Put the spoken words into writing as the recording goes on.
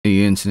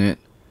Hey internet,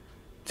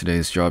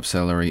 today's job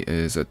salary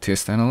is a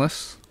test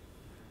analyst.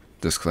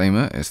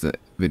 Disclaimer is that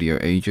video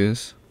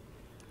ages.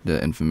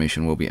 The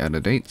information will be out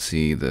of date.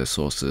 See the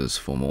sources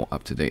for more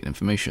up-to-date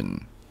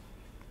information.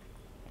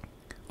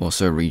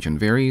 Also, region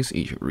varies.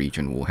 Each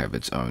region will have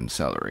its own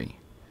salary.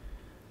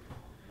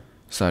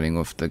 Starting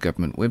off the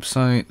government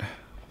website,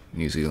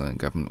 New Zealand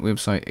government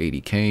website,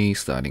 80k,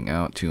 starting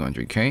out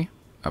 200k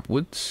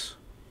upwards.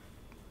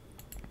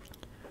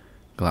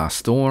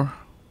 Glassdoor,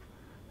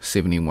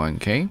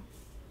 71k.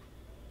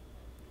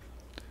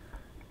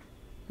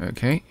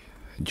 Okay,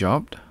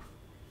 jobbed,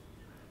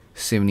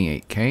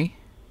 78k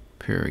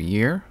per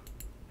year.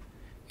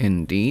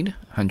 Indeed,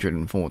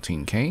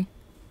 114k.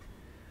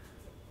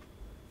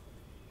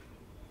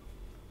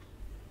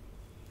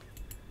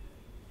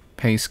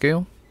 Pay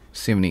scale,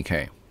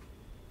 70k.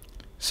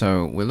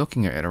 So we're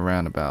looking at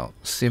around about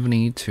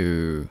 70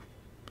 to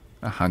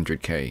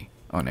 100k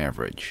on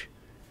average.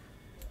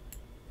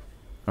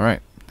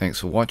 Alright, thanks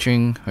for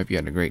watching. Hope you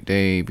had a great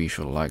day. Be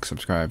sure to like,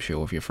 subscribe, share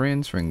with your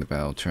friends, ring the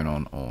bell, turn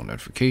on all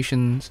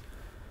notifications.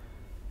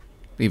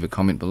 Leave a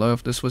comment below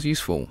if this was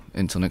useful.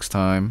 Until next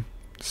time,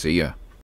 see ya.